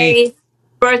A.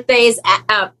 Birthdays,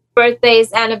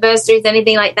 anniversaries,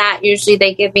 anything like that. Usually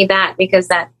they give me that because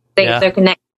they're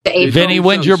connected to April. Vinny,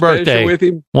 when's your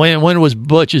birthday? When was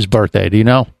Butch's birthday? Do you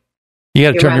know? You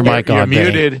got to turn your mic on.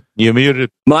 You're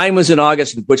muted. Mine was in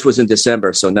August, which was in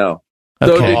December, so no.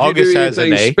 So Okay. did August you do has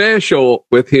an anything A. special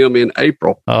with him in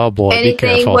April? Oh boy, be Anything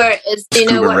careful. where is, do you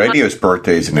know Scuba what Radio's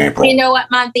birthday's in April. do you know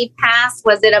what month he passed?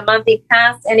 Was it a month he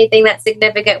passed? Anything that's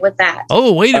significant with that?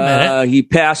 Oh, wait a minute. He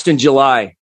passed in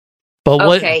July.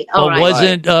 But Okay, all right.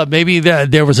 wasn't maybe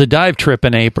there was a dive trip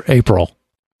in April?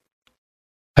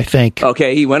 I think.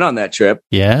 Okay, he went on that trip.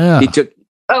 Yeah. He took.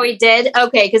 Oh, he did?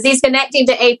 Okay, because he's connecting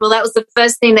to April. That was the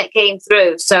first thing that came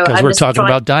through. So Because I'm we're just talking trying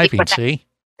about to diving, what see?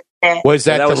 Was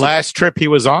that, that was the last trip he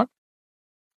was on?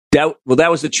 That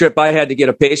was the trip I had to get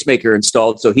a pacemaker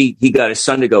installed, so he got his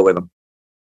son to go with him.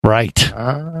 Right.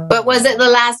 But was it the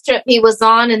last trip he was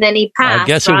on and then he passed? I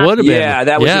guess right? it would have been. Yeah,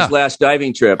 that was his last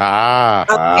diving trip.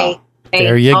 Okay.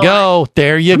 There you All go.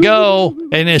 There you go.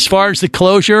 And as far as the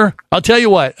closure, I'll tell you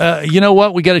what. You know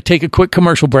what? We got to take a quick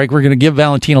commercial break. We're going to give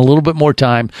Valentina a little bit more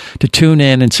time to tune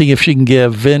in and see if she can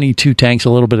give Vinny Two Tanks a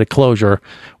little bit of closure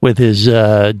with his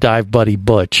dive buddy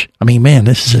Butch. I mean, man,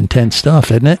 this is intense stuff,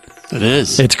 isn't it? It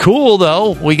is. It's cool,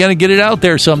 though. We got to get it out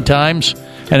there sometimes.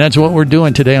 And that's what we're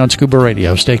doing today on Scuba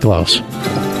Radio. Stay close.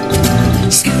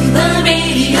 Scuba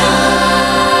Radio.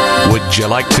 Would you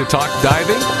like to talk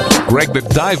diving? Greg the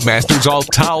Dive Master's all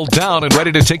toweled down and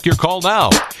ready to take your call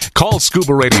now. Call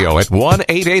Scuba Radio at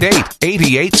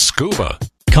 1-888-88-SCUBA.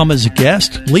 Come as a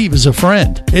guest, leave as a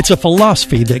friend. It's a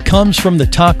philosophy that comes from the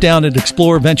top down at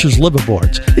Explorer Ventures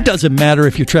liveaboards. It doesn't matter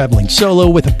if you're traveling solo,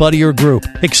 with a buddy, or group.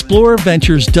 Explorer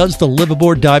Ventures does the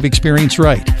liveaboard dive experience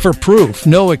right. For proof,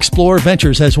 no, Explorer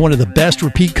Ventures has one of the best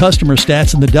repeat customer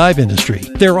stats in the dive industry.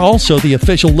 They're also the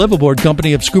official liveaboard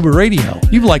company of Scuba Radio.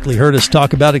 You've likely heard us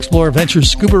talk about Explorer Ventures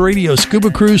Scuba Radio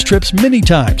scuba cruise trips many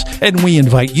times, and we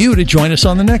invite you to join us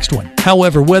on the next one.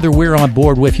 However, whether we're on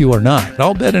board with you or not,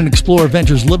 I'll bet an Explorer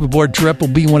Ventures liveaboard trip will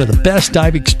be one of the best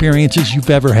dive experiences you've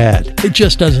ever had. It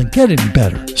just doesn't get any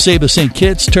better. Saba St.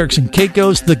 Kitts, Turks and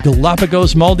Caicos, the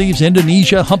Galapagos, Maldives,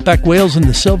 Indonesia, humpback whales, and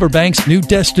the Silver Banks, new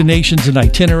destinations and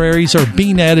itineraries are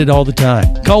being added all the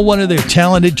time. Call one of their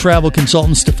talented travel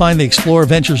consultants to find the Explorer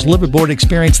Ventures liveaboard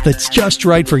experience that's just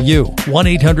right for you.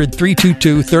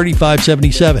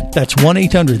 1-800-322-3577. That's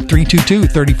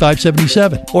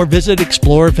 1-800-322-3577. Or visit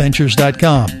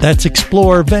explorerventures.com. That's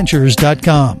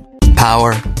explorerventures.com.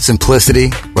 Power,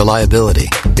 simplicity, reliability.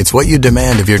 It's what you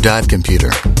demand of your dive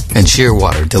computer. And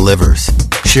Shearwater delivers.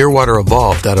 Shearwater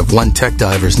evolved out of one tech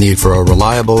diver's need for a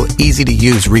reliable,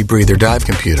 easy-to-use rebreather dive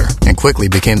computer and quickly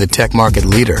became the tech market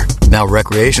leader. Now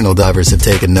recreational divers have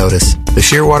taken notice. The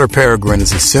Shearwater Peregrine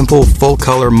is a simple,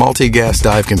 full-color, multi-gas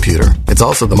dive computer. It's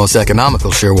also the most economical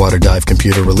Shearwater dive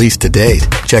computer released to date.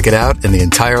 Check it out and the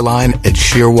entire line at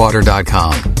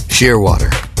shearwater.com. Shearwater.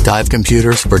 Dive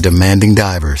computers for demanding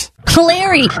divers.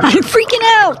 Larry, I'm freaking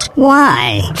out.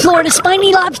 Why? Florida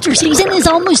spiny lobster season is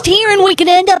almost here and we could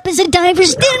end up as a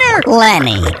diver's dinner.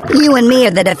 Lenny, you and me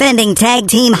are the defending tag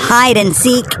team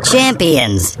hide-and-seek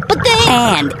champions. But they...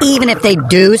 And even if they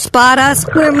do spot us,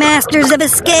 we're masters of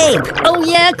escape. Oh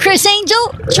yeah, Chris Angel?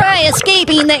 Try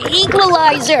escaping the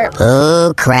equalizer.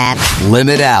 Oh, crap.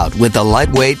 Limit out with the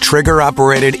lightweight,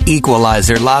 trigger-operated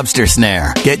Equalizer lobster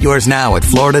snare. Get yours now at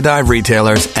Florida dive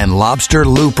retailers and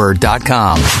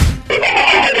lobsterlooper.com.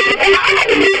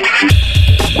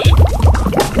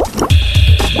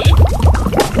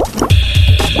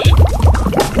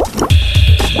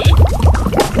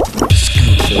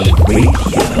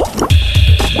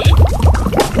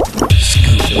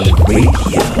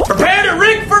 Prepare to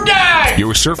rig for dive!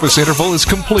 Your surface interval is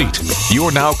complete.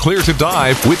 You're now clear to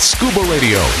dive with Scuba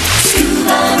Radio.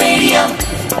 Scuba Radio.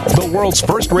 The world's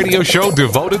first radio show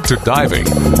devoted to diving.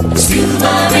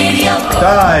 Scuba Radio.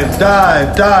 Dive,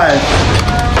 dive, dive.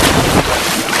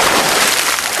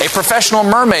 A professional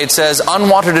mermaid says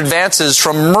unwanted advances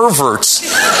from merverts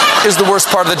is the worst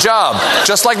part of the job.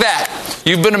 Just like that,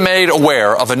 you've been made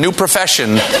aware of a new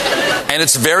profession and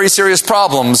its very serious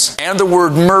problems and the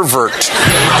word mervert.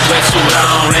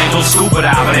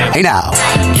 Hey now.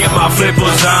 Get my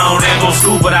flippers on and go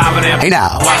scuba diving. Hey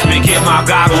now. Watch me get my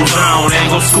goggles on and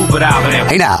go scuba diving.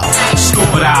 Hey now.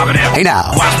 Scuba diving. Hey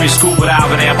now. Watch me scuba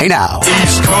diving. Hey now.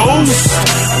 East Coast.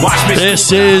 Watch me.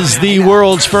 This is the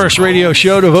world's first radio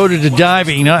show devoted to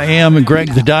diving. I am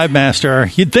Greg the Dive Master.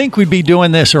 You'd think we'd be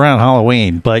doing this around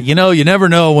Halloween, but you know, you never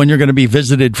know when you're going to be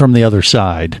visited from the other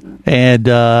side. And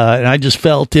I just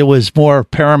felt it was more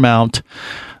paramount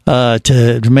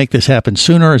to make this happen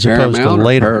sooner as opposed to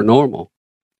later. Paranormal.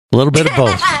 A little bit of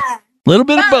both. A little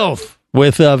bit of both.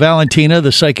 With Valentina,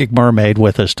 the psychic mermaid,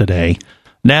 with us today.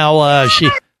 Now,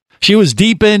 she was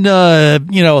deep in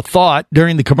thought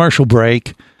during the commercial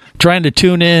break, trying to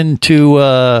tune in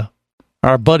to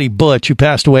our buddy Butch, who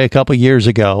passed away a couple years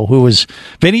ago, who was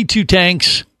Vinny Two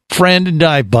Tanks' friend and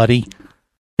dive buddy.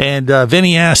 And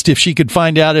Vinny asked if she could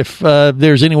find out if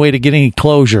there's any way to get any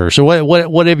closure. So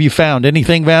what have you found?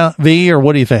 Anything, V, or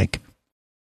what do you think?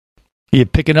 You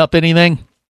picking up anything?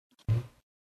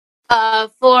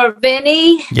 For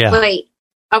Vinny? Yeah. Wait,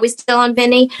 are we still on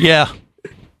Vinny? Yeah.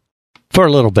 For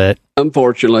a little bit.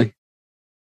 Unfortunately.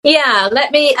 Yeah,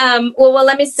 let me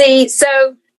let me see.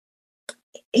 So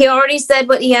he already said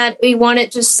what he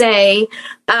wanted to say.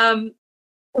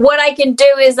 What I can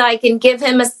do is I can give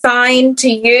him a sign to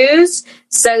use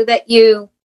so that you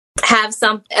have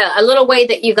a little way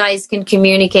that you guys can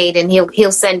communicate, and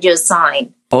he'll send you a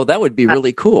sign. Oh, that would be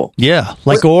really cool. Yeah,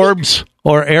 like orbs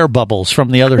or air bubbles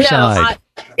from the other side.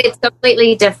 It's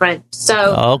completely different.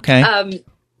 So, okay.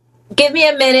 Give me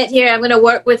a minute here. I'm going to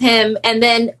work with him, and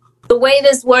then the way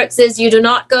this works is you do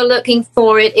not go looking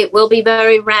for it. It will be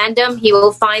very random. He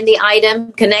will find the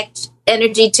item, connect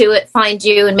energy to it, find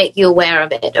you, and make you aware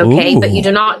of it. Okay, but you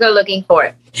do not go looking for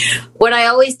it. What I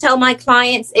always tell my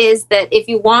clients is that if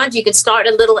you want, you could start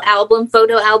a little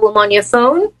photo album on your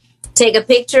phone, take a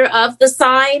picture of the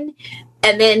sign,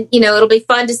 and then, it'll be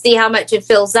fun to see how much it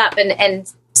fills up, and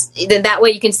then that way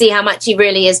you can see how much he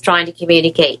really is trying to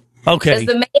communicate. Okay. Because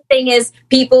the main thing is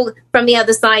people from the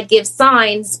other side give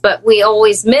signs, but we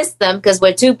always miss them because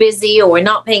we're too busy or we're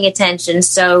not paying attention.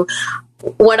 So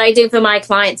what I do for my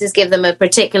clients is give them a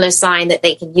particular sign that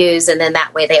they can use, and then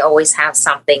that way they always have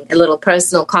something, a little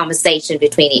personal conversation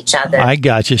between each other. I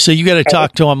got you. So you got to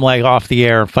talk to him like off the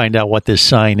air and find out what this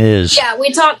sign is. Yeah,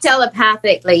 we talk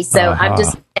telepathically, so I'm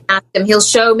just going to ask him. He'll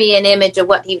show me an image of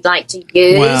what he'd like to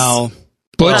use. Wow.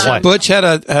 Butch had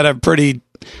a pretty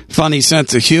funny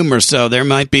sense of humor, so there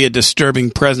might be a disturbing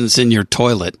presence in your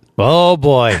toilet. Oh,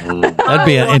 boy. That'd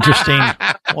be an interesting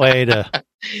way to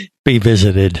be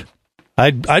visited.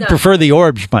 I'd prefer the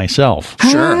orbs myself.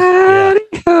 Sure. Yeah.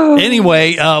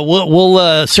 Anyway,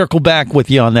 we'll circle back with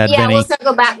you on that, Yeah, Vinny. we'll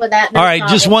circle back with that. All right,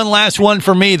 just one last one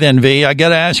for me then, V. I got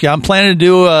to ask you, I'm planning to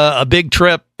do a big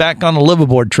trip back on a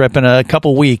liveaboard trip in a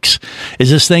couple weeks.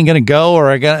 Is this thing going to go,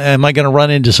 or am I going to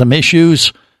run into some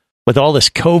issues with all this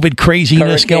COVID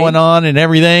craziness going on and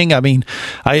everything? I mean,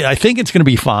 I think it's going to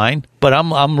be fine, but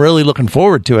I'm really looking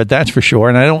forward to it, that's for sure.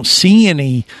 And I don't see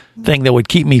anything that would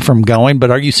keep me from going,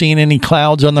 but are you seeing any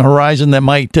clouds on the horizon that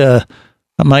might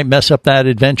mess up that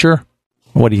adventure?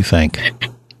 What do you think?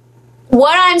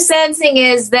 What I'm sensing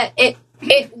is that it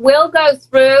will go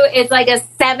through. It's like a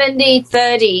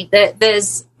 70-30.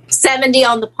 There's 70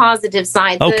 on the positive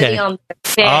side, 30 on the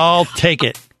negative. I'll take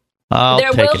it.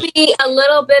 There will be a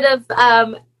little bit of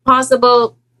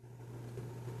possible,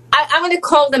 I'm going to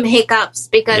call them hiccups,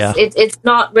 because it's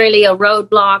not really a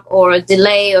roadblock or a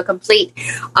delay or complete.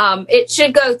 It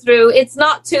should go through. It's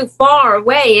not too far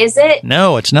away, is it?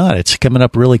 No, it's not. It's coming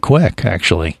up really quick,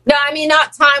 actually. No, I mean,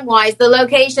 not time-wise. The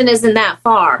location isn't that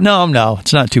far. No,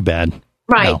 it's not too bad.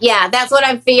 Right, No. yeah, that's what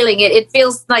I'm feeling. It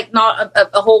feels like not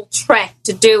a whole trek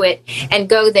to do it and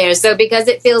go there. So because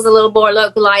it feels a little more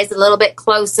localized, a little bit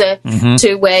closer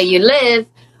to where you live,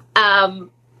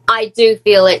 I do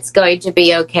feel it's going to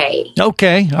be okay.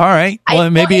 Okay, all right. Well,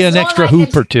 maybe an extra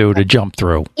hoop or two to jump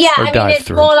through. Yeah, or I mean, dive it's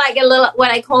through. more like a little,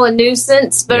 what I call a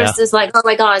nuisance versus like, oh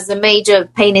my God, it's a major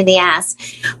pain in the ass.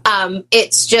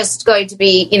 It's just going to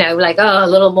be, like, a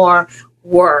little more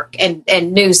work and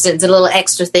nuisance, a little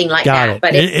extra thing like Got that. it.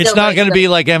 But It's not going to be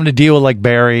like having to deal with like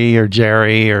Barry or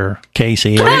Jerry or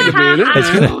Casey. Wait a minute. It's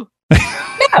gonna,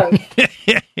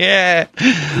 yeah.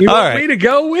 You All want right. me to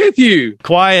go with you?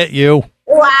 Quiet, you.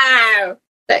 Wow.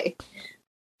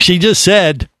 She just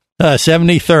said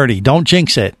 70-30. Don't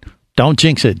jinx it. Don't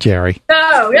jinx it, Jerry.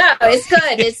 No, it's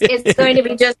good. It's going to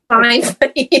be just fine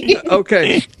for you.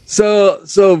 Okay.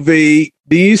 So V,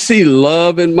 do you see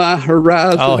love in my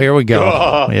horizon? Oh, here we go.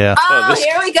 Yeah. Oh,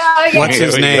 here we go. Again. What's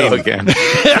his name? Again.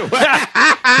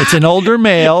 It's an older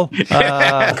male. He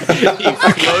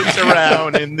floats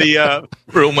around in the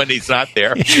room when he's not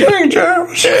there. Hey,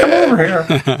 James, come over here.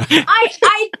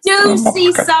 I do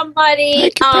see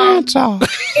somebody.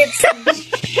 It's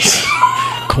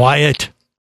Quiet.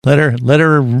 Let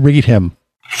her read him.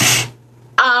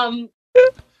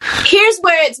 Here's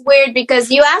where it's weird, because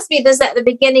you asked me this at the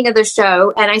beginning of the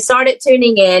show, and I started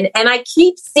tuning in, and I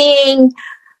keep seeing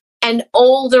an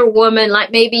older woman,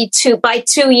 like maybe by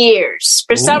 2 years.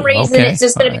 For some reason, okay. it's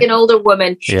just going to be an older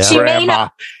woman. Yeah.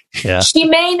 She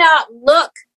may not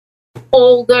look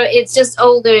older. It's just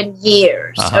older in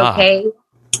years. Okay,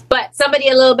 but somebody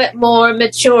a little bit more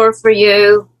mature for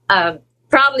you,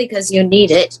 probably because you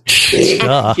need it.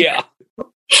 Yeah.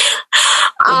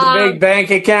 The big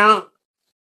bank account.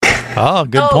 Oh,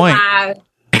 good point. Wow.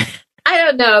 I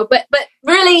don't know, but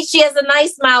really, she has a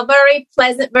nice smile, very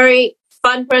pleasant, very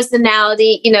fun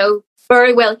personality.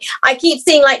 Very well. I keep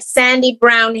seeing like sandy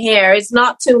brown hair. It's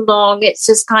not too long. It's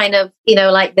just kind of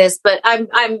like this. But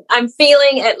I'm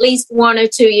feeling at least 1 or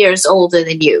 2 years older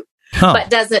than you, but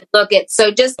doesn't look it.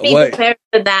 So just be prepared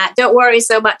for that. Don't worry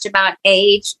so much about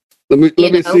age. Let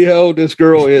me see how old this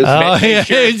girl is. Oh,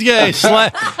 yeah.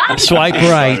 Swipe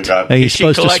right. He's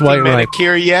supposed to swipe right.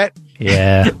 Manicure yet?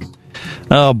 Yeah.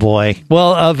 Oh, boy.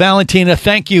 Well, Valentina,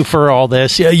 thank you for all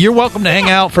this. You're welcome to hang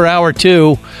out for hour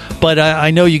 2, but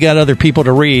I know you got other people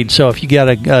to read, so if you got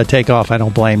to take off, I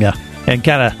don't blame you. And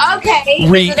kind of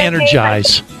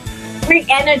re-energize.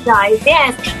 Re-energize,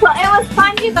 yes. Well, it was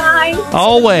fun, you guys.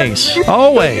 Always.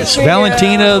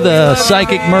 Valentina, the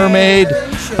Psychic Mermaid.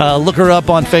 Look her up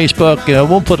on Facebook.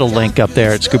 We'll put a link up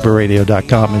there at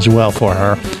scooperradio.com as well for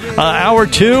her. Hour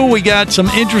 2, we got some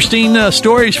interesting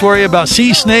stories for you about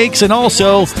sea snakes and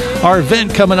also our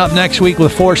event coming up next week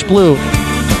with Force Blue.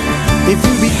 If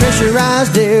you be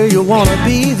pressurized there, you'll want to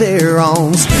be there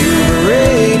on Scuba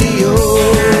Radio.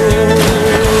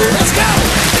 Let's go!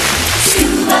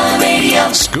 Scuba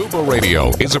Radio. Scuba Radio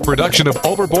is a production of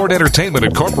Overboard Entertainment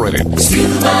Incorporated.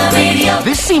 Scuba Radio.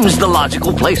 This seems the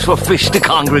logical place for fish to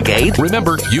congregate.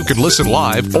 Remember, you can listen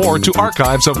live or to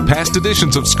archives of past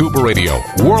editions of Scuba Radio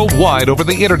worldwide over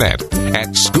the internet at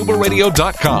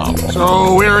scubaradio.com.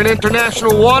 So we're in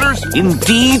international waters?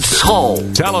 Indeed so.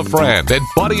 Tell a friend and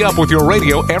buddy up with your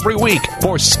radio every week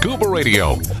for Scuba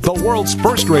Radio, the world's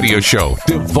first radio show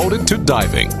devoted to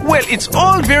diving. Well, it's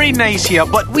all very nice here,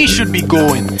 but we should be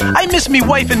going. I miss me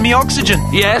wife and me oxygen.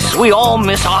 Yes, we all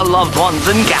miss our loved ones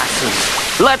and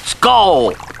gases. Let's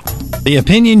go. The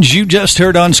opinions you just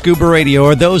heard on Scuba Radio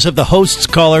are those of the hosts,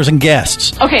 callers, and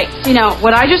guests. Okay,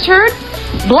 what I just heard?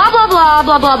 Blah, blah, blah,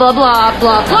 blah, blah, blah, blah,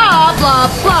 blah, blah, blah,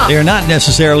 blah. They are not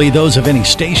necessarily those of any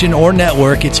station or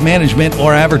network, its management,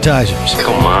 or advertisers.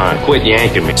 Come on, quit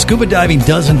yanking me. Scuba diving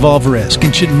does involve risk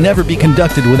and should never be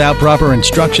conducted without proper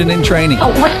instruction and training.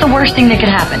 Oh, what's the worst thing that could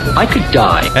happen? I could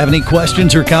die. Have any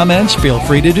questions or comments? Feel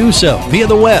free to do so via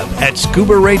the web at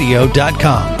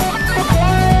scubaradio.com.